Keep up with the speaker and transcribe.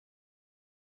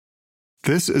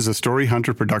This is a Story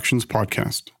Hunter Productions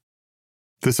podcast.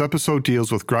 This episode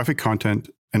deals with graphic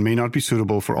content and may not be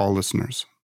suitable for all listeners.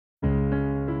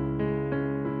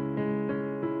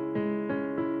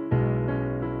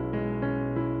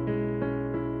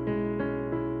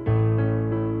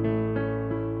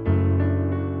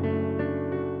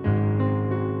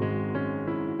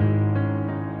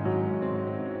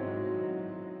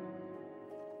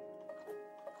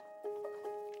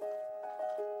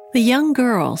 The young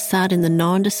girl sat in the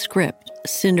nondescript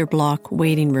cinder block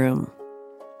waiting room.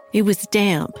 It was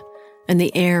damp and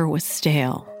the air was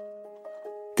stale.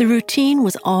 The routine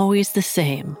was always the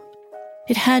same.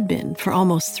 It had been for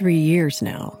almost 3 years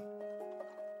now.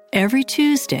 Every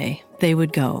Tuesday, they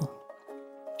would go.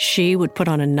 She would put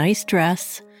on a nice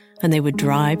dress and they would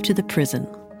drive to the prison.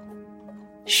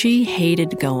 She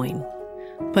hated going,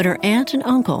 but her aunt and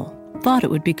uncle thought it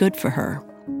would be good for her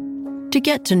to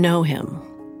get to know him.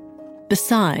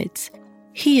 Besides,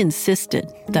 he insisted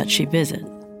that she visit.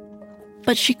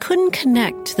 But she couldn't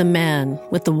connect to the man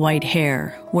with the white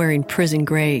hair wearing prison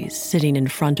grays sitting in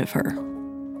front of her.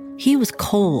 He was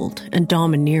cold and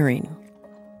domineering.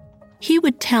 He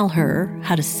would tell her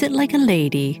how to sit like a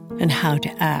lady and how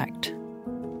to act.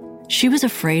 She was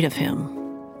afraid of him.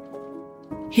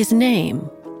 His name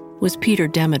was Peter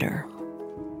Demeter.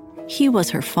 He was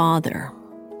her father,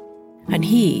 and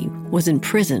he was in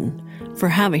prison for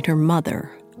having her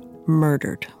mother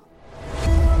murdered.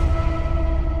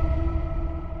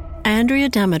 Andrea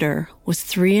Demeter was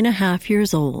 3.5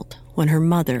 years old when her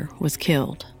mother was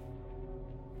killed.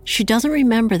 She doesn't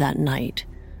remember that night,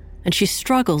 and she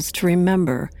struggles to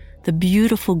remember the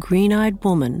beautiful green-eyed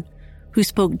woman who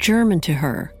spoke German to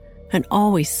her and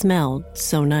always smelled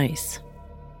so nice.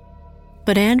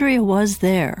 But Andrea was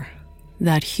there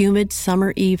that humid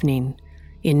summer evening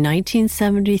in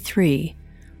 1973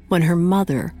 when her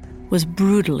mother was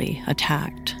brutally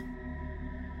attacked.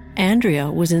 Andrea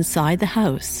was inside the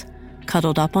house,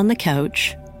 cuddled up on the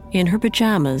couch, in her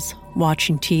pajamas,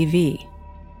 watching TV,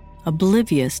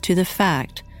 oblivious to the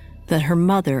fact that her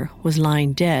mother was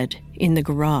lying dead in the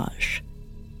garage,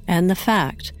 and the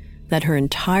fact that her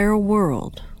entire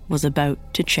world was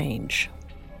about to change.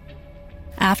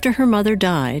 After her mother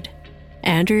died,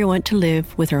 Andrea went to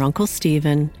live with her Uncle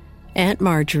Stephen, Aunt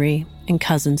Marjorie, and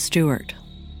Cousin Stuart.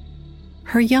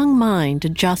 Her young mind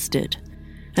adjusted,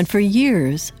 and for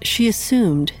years she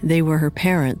assumed they were her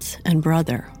parents and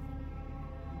brother.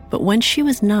 But when she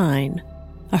was 9,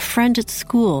 a friend at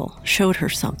school showed her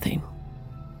something.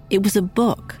 It was a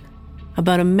book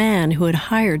about a man who had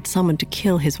hired someone to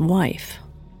kill his wife.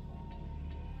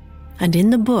 And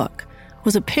in the book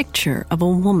was a picture of a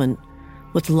woman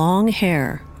with long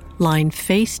hair lying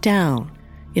face down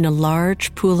in a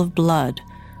large pool of blood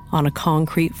on a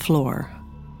concrete floor.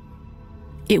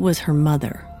 It was her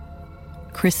mother,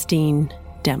 Christine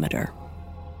Demeter.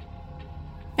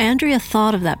 Andrea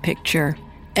thought of that picture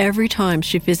every time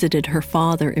she visited her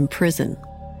father in prison,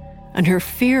 and her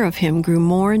fear of him grew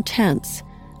more intense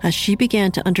as she began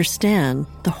to understand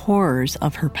the horrors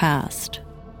of her past.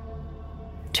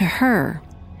 To her,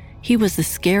 he was the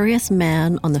scariest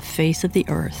man on the face of the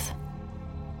earth,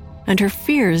 and her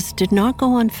fears did not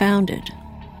go unfounded.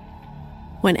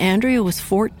 When Andrea was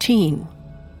 14,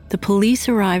 the police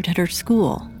arrived at her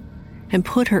school and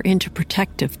put her into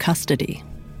protective custody.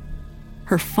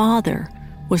 Her father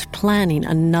was planning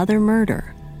another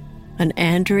murder, and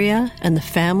Andrea and the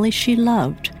family she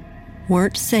loved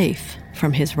weren't safe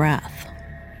from his wrath.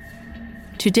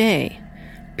 Today,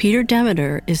 Peter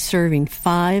Demeter is serving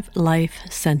 5 life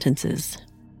sentences.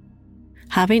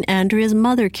 Having Andrea's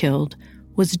mother killed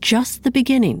was just the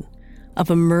beginning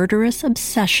of a murderous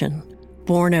obsession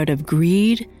born out of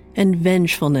greed and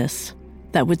vengefulness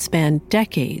that would span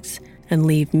decades and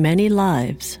leave many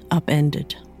lives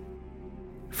upended.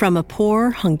 From a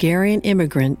poor Hungarian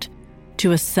immigrant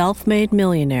to a self-made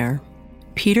millionaire,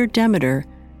 Peter Demeter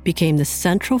became the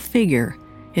central figure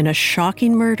in a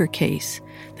shocking murder case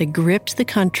that gripped the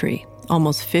country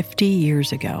almost 50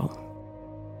 years ago.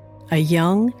 A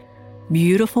young,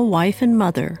 beautiful wife and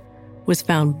mother was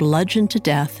found bludgeoned to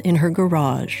death in her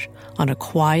garage on a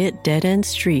quiet dead-end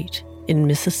street in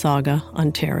Mississauga,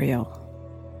 Ontario.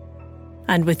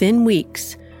 And within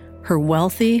weeks, her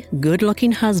wealthy,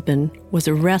 good-looking husband was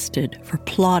arrested for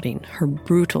plotting her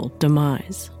brutal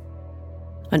demise.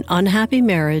 An unhappy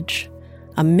marriage,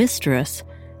 a mistress,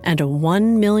 and a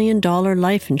 $1 million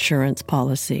life insurance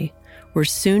policy were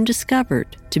soon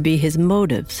discovered to be his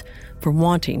motives for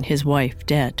wanting his wife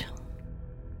dead.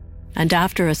 And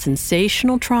after a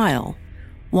sensational trial,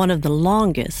 one of the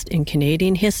longest in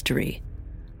Canadian history,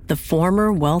 the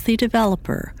former wealthy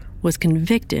developer was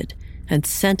convicted and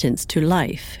sentenced to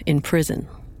life in prison.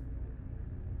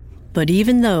 But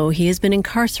even though he has been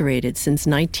incarcerated since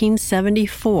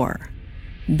 1974,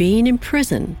 being in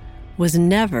prison was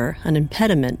never an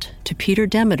impediment to Peter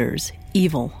Demeter's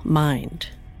evil mind.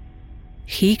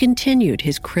 He continued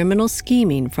his criminal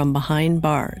scheming from behind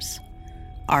bars: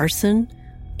 arson,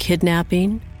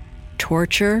 kidnapping,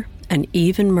 torture, and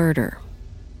even murder.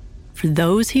 For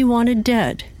those he wanted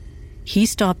dead, he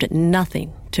stopped at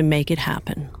nothing to make it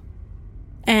happen.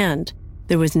 And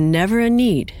there was never a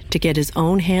need to get his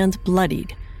own hands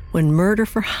bloodied when murder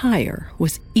for hire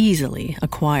was easily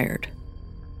acquired.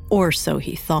 Or so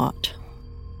he thought.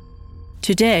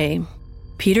 Today,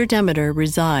 Peter Demeter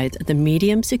resides at the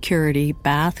medium-security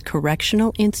Bath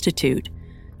Correctional Institute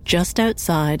just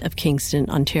outside of Kingston,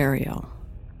 Ontario.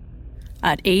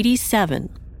 At 87,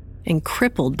 and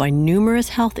crippled by numerous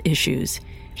health issues,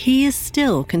 he is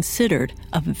still considered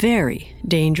a very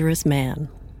dangerous man.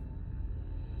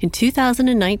 In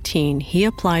 2019, he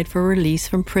applied for release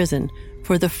from prison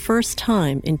for the first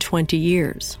time in 20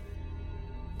 years.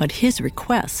 But his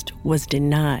request was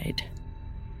denied.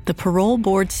 The parole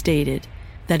board stated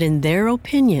that in their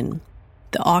opinion,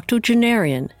 the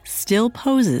octogenarian still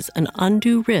poses an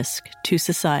undue risk to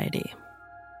society.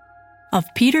 Of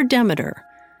Peter Demeter,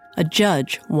 a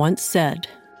judge once said,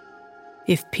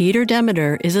 "If Peter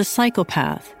Demeter is a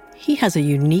psychopath, he has a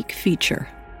unique feature.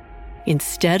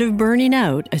 Instead of burning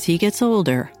out as he gets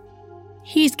older,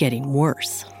 he's getting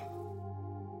worse."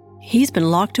 He's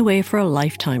been locked away for a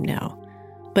lifetime now,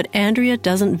 but Andrea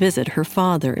doesn't visit her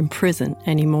father in prison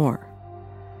anymore.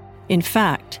 In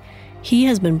fact, he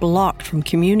has been blocked from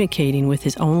communicating with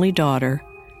his only daughter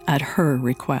at her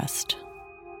request.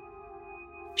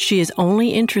 She is only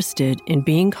interested in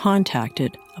being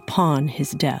contacted upon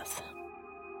his death.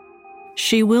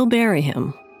 She will bury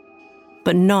him,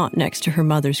 but not next to her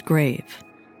mother's grave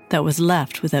that was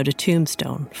left without a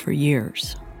tombstone for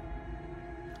years.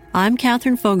 I'm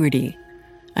Catherine Fogarty,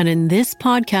 and in this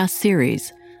podcast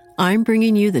series, I'm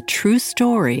bringing you the true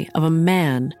story of a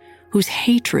man whose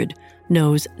hatred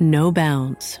knows no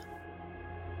bounds.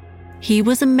 He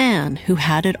was a man who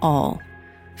had it all: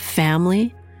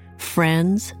 family,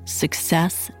 friends,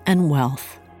 success, and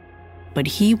wealth. But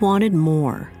he wanted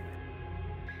more.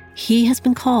 He has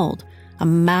been called a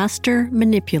master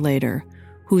manipulator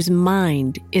whose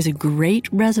mind is a great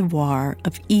reservoir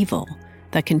of evil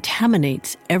that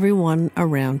contaminates everyone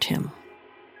around him.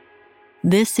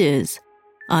 This is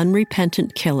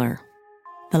Unrepentant Killer: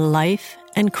 The Life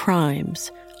and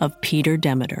Crimes of Peter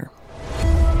Demeter.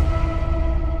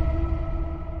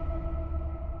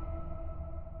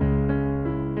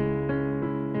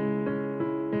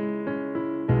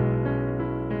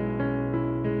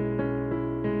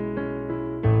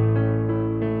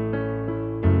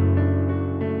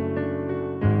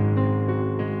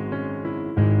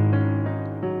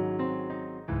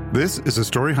 This is a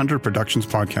Story Hunter Productions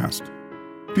podcast.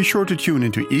 Be sure to tune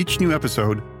into each new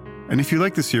episode, and if you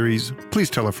like the series, please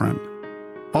tell a friend.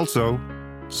 Also,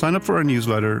 sign up for our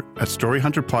newsletter at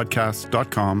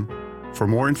storyhunterpodcast.com for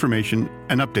more information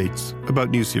and updates about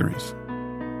new series.